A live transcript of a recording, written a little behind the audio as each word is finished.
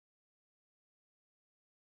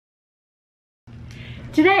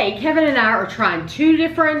Today, Kevin and I are trying two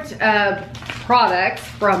different products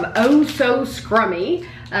from Oh So Scrummy.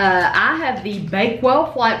 I have the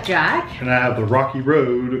Bakewell Flapjack. And I have the Rocky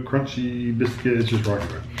Road Crunchy Biscuit. It's just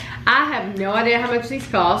Rocky Road. I have no idea how much these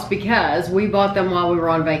cost because we bought them while we were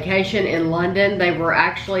on vacation in London. They were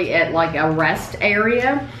actually at like a rest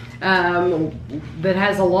area that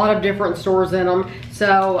has a lot of different stores in them.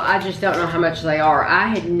 So I just don't know how much they are. I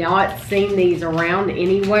had not seen these around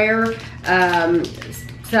anywhere.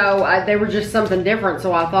 They were just something different,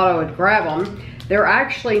 so I thought I would grab them. They're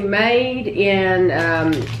actually made in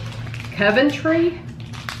Coventry,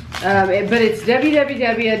 but it's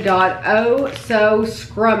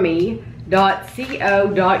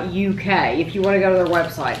www.ohsoscrummy.co.uk if you want to go to their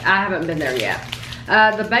website. I haven't been there yet.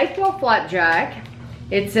 The Bakewell Flapjack,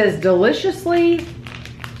 it says deliciously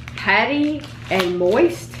patty and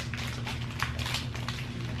moist.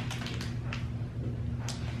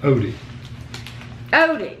 Odie.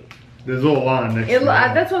 Odie. There's a little line next to it.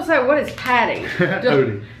 That's what I say. What is patty?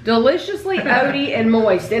 Odie. Deliciously oaty and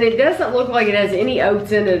moist. And it doesn't look like it has any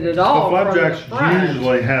oats in it at all. The flapjacks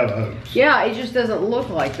usually have oats. Yeah, it just doesn't look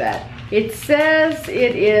like that. It says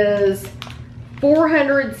it is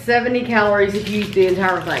 470 calories if you eat the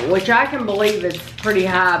entire thing, which I can believe it's pretty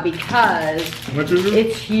high because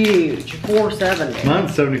it's huge. 470.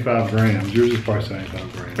 Mine's 75 grams. Yours is probably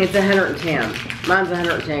 75 grams. It's 110. Mine's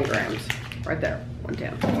 110 grams. Right there.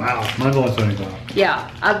 110. Wow, mine's only 75. Yeah,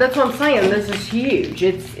 that's what I'm saying. This is huge.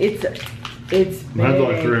 It's big. Mine's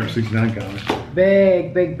only 369 calories.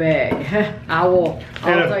 Big. I'll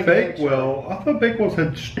and a take Bakewell, I thought Bakewells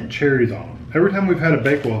had cherries on them. Every time we've had a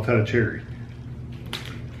Bakewell, it's had a cherry.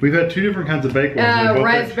 We've had two different kinds of Bakewells.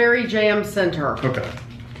 Raspberry jam center. Okay.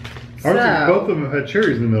 Both of them have had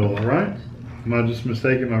cherries in the middle, right? Am I just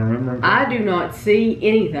mistaken? Am I remembering? I do not see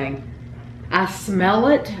anything. I smell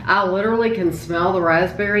it. I literally can smell the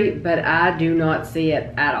raspberry, but I do not see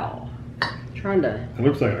it at all. Trying to. It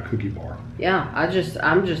looks like a cookie bar. Yeah, I'm just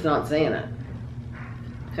not seeing it.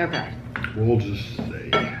 Okay. We'll just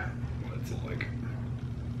say what's it like.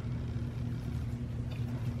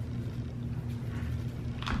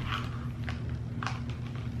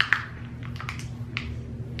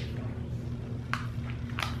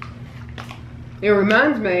 It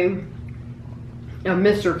reminds me of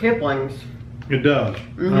Mr. Kipling's. It does.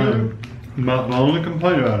 Mm-hmm. My only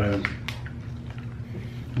complaint about it is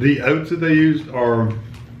the oats that they used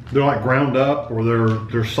they're like ground up or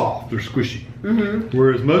they're soft, they're squishy. Mm-hmm.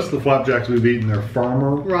 Whereas most of the flapjacks we've eaten, they're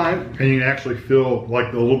firmer. Right. And you can actually feel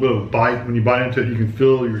like a little bit of bite. When you bite into it, you can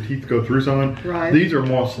feel your teeth go through something. Right. These are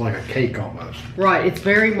almost like a cake almost. Right, it's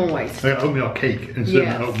very moist. Like an oatmeal cake instead of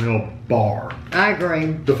an oatmeal bar. I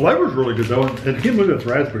agree. The flavor's really good though, and I can't believe that's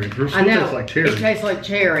raspberry. It still tastes like cherry. It tastes like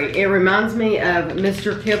cherry. It reminds me of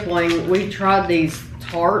Mr. Kipling. We tried these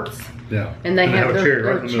tarts. Yeah. And they have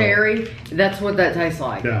their cherry. That's what that tastes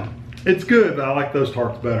like. Yeah. It's good, but I like those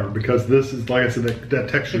tarts better because this is, like I said, that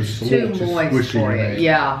texture is a little too moist for you.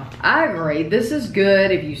 Yeah, I agree. This is good.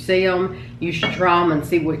 If you see them, you should try them and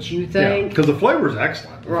see what you think. Yeah, because the flavor is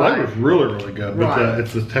excellent. The flavor is really good, but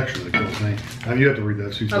it's the texture that kills me. You have to read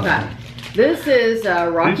those. Okay. This is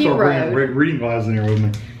Rocky Road. Reading glasses in here with me.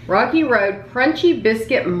 Rocky Road Crunchy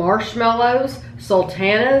Biscuit Marshmallows,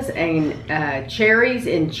 Sultanas, and cherries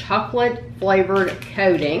in chocolate flavored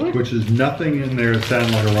coating. Which is nothing in there that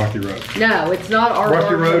sounds like a Rocky Road. No, it's not our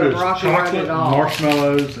Rocky Road is Rocky chocolate, Road at all.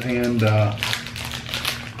 marshmallows, and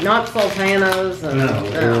not Sultanas.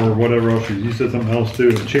 Or whatever else you said something else too,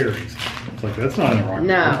 and cherries. It's like that's not in a Rocky Road.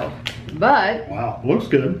 No, but wow, looks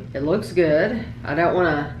good. It looks good. I don't want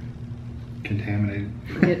to contaminate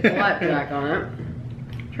get flapjack on it.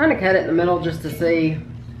 Trying to cut it in the middle just to see.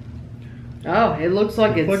 Oh, it looks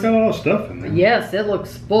like it's got a lot of stuff in there. Yes, it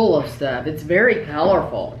looks full of stuff. It's very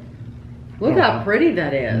colorful. Look how pretty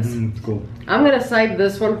that is. It's cool. I'm gonna save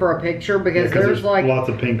this one for a picture because there's like lots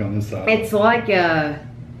of pink on this side. It's like yeah,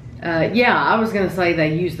 I was gonna say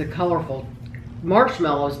they use the colorful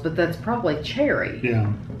marshmallows, but that's probably cherry. Yeah,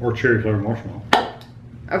 or cherry flavored marshmallow.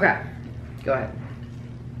 Okay, go ahead.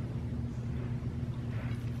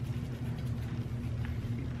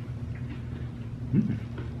 Mm.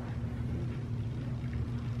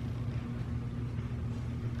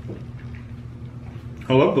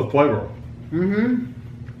 I love the flavor. Mm-hmm.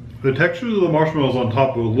 The textures of the marshmallows on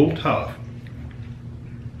top are a little tough.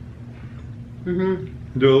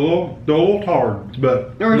 Mm-hmm. They're a little hard,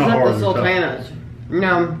 but or is not that hard. The sultanas?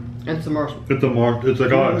 No, it's the marshmallow. It's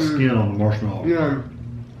like a skin on the marshmallow. Yeah.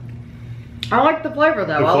 I like the flavor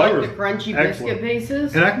though. I like the crunchy biscuit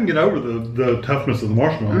pieces. And I can get over the toughness of the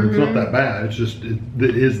marshmallow. It's not that bad. It's just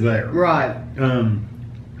it is there. Right.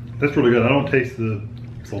 That's really good. I don't taste the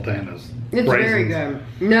sultanas. It's very Raisins.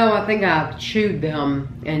 good. No, I think I chewed them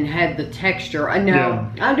and had the texture. I know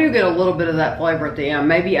Yeah. I do get a little bit of that flavor at the end.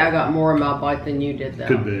 Maybe I got more in my bite than you did though.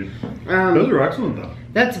 Could be. Those are excellent though.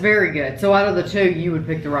 That's very good. So out of the two, you would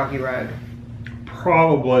pick the Rocky Road.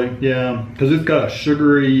 Probably, yeah, because it's got a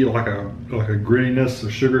sugary, like a grittiness,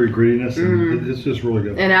 a sugary grittiness, and it's just really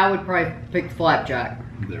good. And I would probably pick the Flapjack.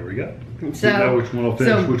 There we go. So You know which one will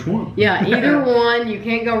finish which one. Yeah, either one. You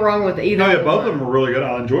can't go wrong with either. Oh yeah, one. both of them were really good.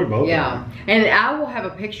 I enjoyed both. Yeah, of them. and I will have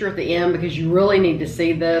a picture at the end because you really need to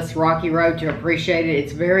see this Rocky Road to appreciate it.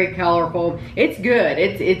 It's very colorful. It's good.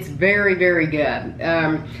 It's very, very good.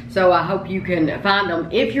 So I hope you can find them.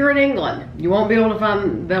 If you're in England, you won't be able to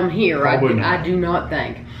find them here. Probably not. I do not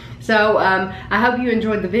think. So I hope you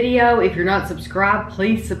enjoyed the video. If you're not subscribed,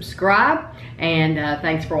 please subscribe. And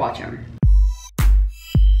thanks for watching.